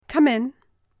Come in.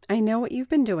 I know what you've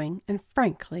been doing, and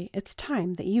frankly, it's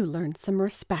time that you learned some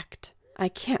respect. I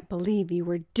can't believe you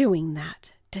were doing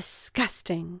that.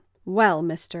 Disgusting. Well,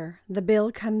 mister, the bill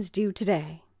comes due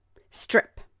today.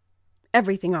 Strip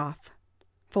everything off.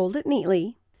 Fold it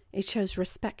neatly. It shows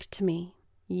respect to me.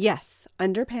 Yes,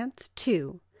 underpants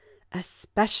too.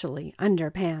 Especially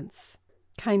underpants.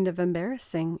 Kind of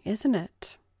embarrassing, isn't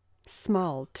it?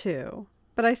 Small, too.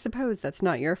 But I suppose that's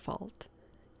not your fault.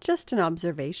 Just an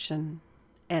observation.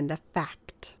 And a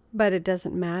fact. But it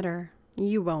doesn't matter.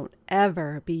 You won't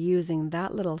ever be using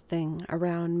that little thing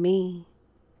around me.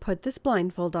 Put this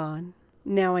blindfold on.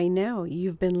 Now I know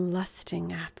you've been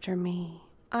lusting after me.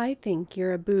 I think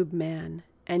you're a boob man.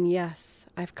 And yes,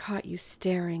 I've caught you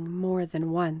staring more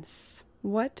than once.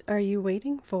 What are you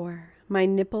waiting for? My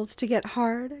nipples to get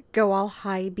hard? Go all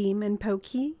high beam and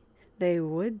pokey? They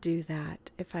would do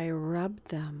that if I rubbed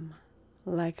them.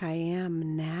 Like I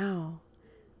am now.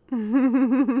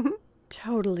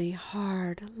 Totally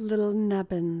hard little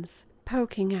nubbins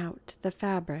poking out the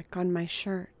fabric on my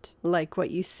shirt. Like what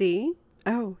you see?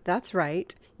 Oh, that's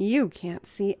right. You can't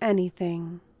see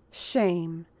anything.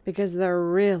 Shame, because they're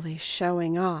really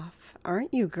showing off,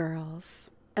 aren't you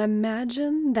girls?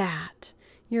 Imagine that.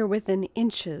 You're within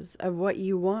inches of what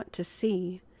you want to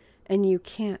see, and you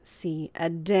can't see a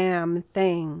damn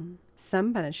thing.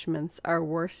 Some punishments are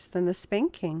worse than the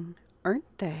spanking,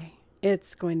 aren't they?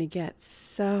 It's going to get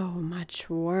so much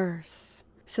worse.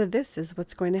 So this is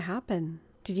what's going to happen.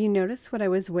 Did you notice what I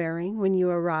was wearing when you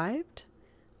arrived?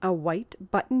 A white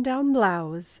button-down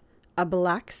blouse, a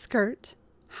black skirt,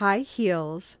 high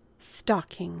heels,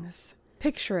 stockings.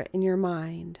 Picture it in your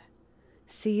mind.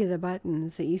 See the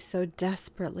buttons that you so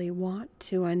desperately want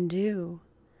to undo.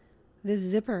 The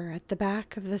zipper at the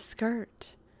back of the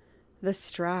skirt. The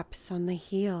straps on the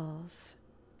heels.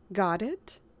 Got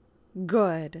it?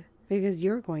 Good, because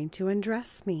you're going to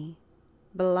undress me.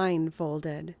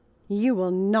 Blindfolded. You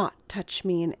will not touch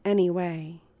me in any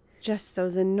way. Just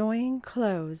those annoying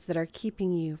clothes that are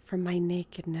keeping you from my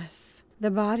nakedness.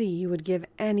 The body you would give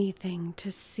anything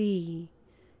to see,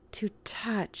 to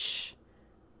touch,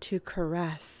 to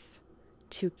caress,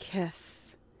 to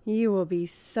kiss. You will be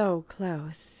so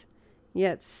close,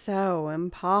 yet so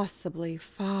impossibly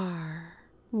far.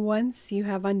 Once you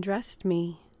have undressed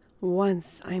me,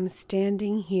 once I'm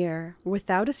standing here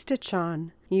without a stitch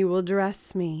on, you will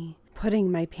dress me,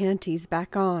 putting my panties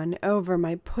back on over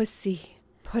my pussy,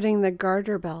 putting the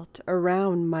garter belt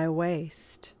around my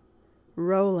waist,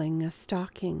 rolling a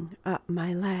stocking up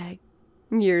my leg.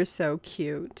 You're so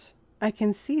cute. I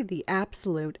can see the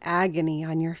absolute agony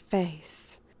on your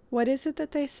face. What is it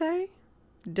that they say?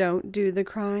 Don't do the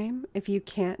crime if you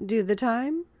can't do the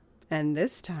time. And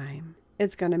this time,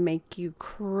 it's going to make you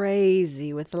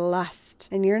crazy with lust,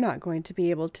 and you're not going to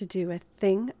be able to do a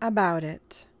thing about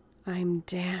it. I'm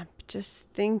damp just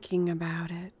thinking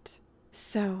about it.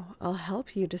 So I'll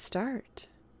help you to start.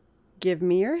 Give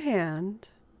me your hand,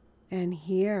 and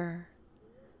here,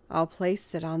 I'll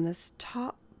place it on this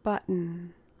top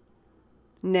button.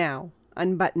 Now,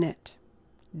 unbutton it.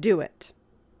 Do it.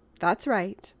 That's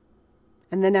right.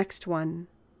 And the next one.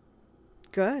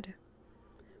 Good.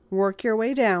 Work your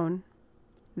way down.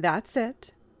 That's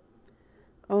it.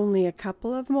 Only a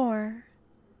couple of more.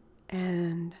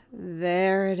 And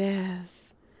there it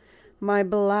is. My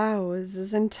blouse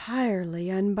is entirely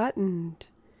unbuttoned.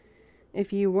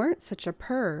 If you weren't such a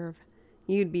perv,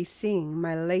 you'd be seeing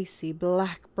my lacy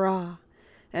black bra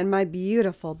and my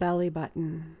beautiful belly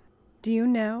button. Do you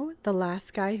know the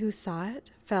last guy who saw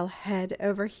it fell head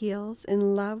over heels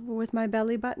in love with my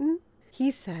belly button?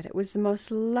 He said it was the most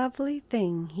lovely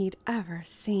thing he'd ever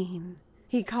seen.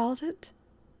 He called it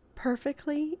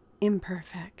perfectly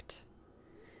imperfect.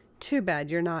 Too bad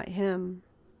you're not him.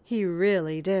 He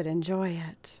really did enjoy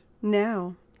it.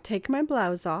 Now, take my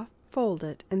blouse off, fold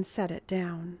it, and set it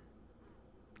down.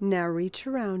 Now reach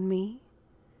around me.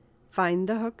 Find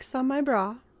the hooks on my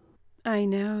bra. I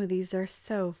know these are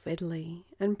so fiddly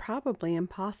and probably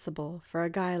impossible for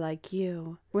a guy like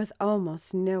you with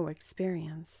almost no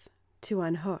experience to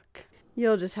unhook.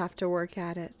 You'll just have to work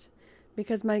at it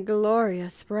because my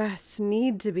glorious breasts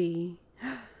need to be...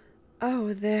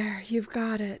 Oh, there, you've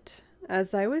got it.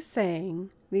 As I was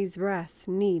saying, these breasts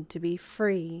need to be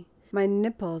free. My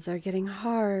nipples are getting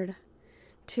hard.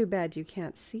 Too bad you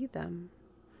can't see them.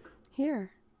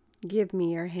 Here, give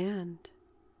me your hand.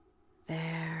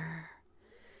 There.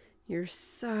 You're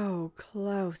so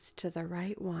close to the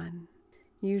right one.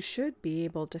 You should be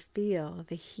able to feel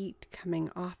the heat coming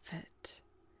off it.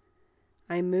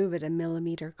 I move it a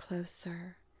millimeter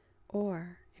closer,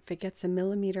 or if it gets a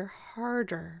millimeter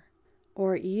harder,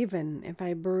 Or even if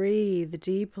I breathe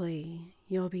deeply,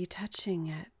 you'll be touching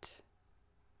it.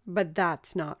 But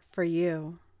that's not for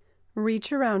you.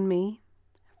 Reach around me.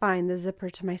 Find the zipper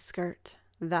to my skirt.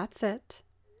 That's it.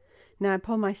 Now I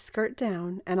pull my skirt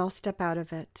down and I'll step out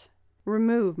of it.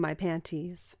 Remove my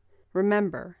panties.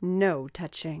 Remember, no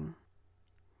touching.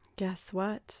 Guess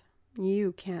what?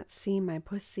 You can't see my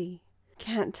pussy.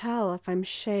 Can't tell if I'm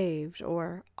shaved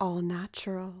or all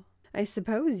natural. I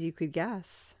suppose you could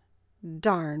guess.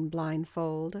 Darn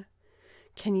blindfold.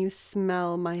 Can you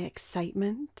smell my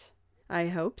excitement? I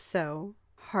hope so.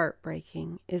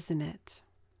 Heartbreaking, isn't it?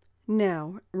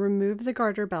 Now remove the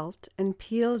garter belt and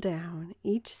peel down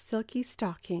each silky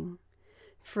stocking,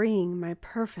 freeing my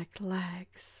perfect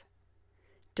legs.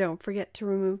 Don't forget to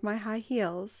remove my high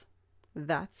heels.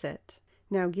 That's it.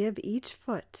 Now give each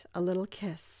foot a little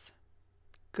kiss.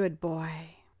 Good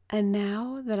boy. And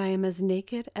now that I am as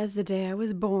naked as the day I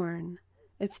was born,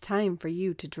 it's time for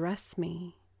you to dress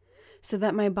me, so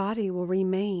that my body will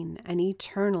remain an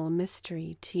eternal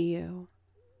mystery to you.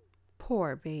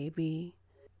 Poor baby.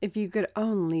 If you could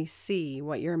only see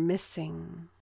what you're missing.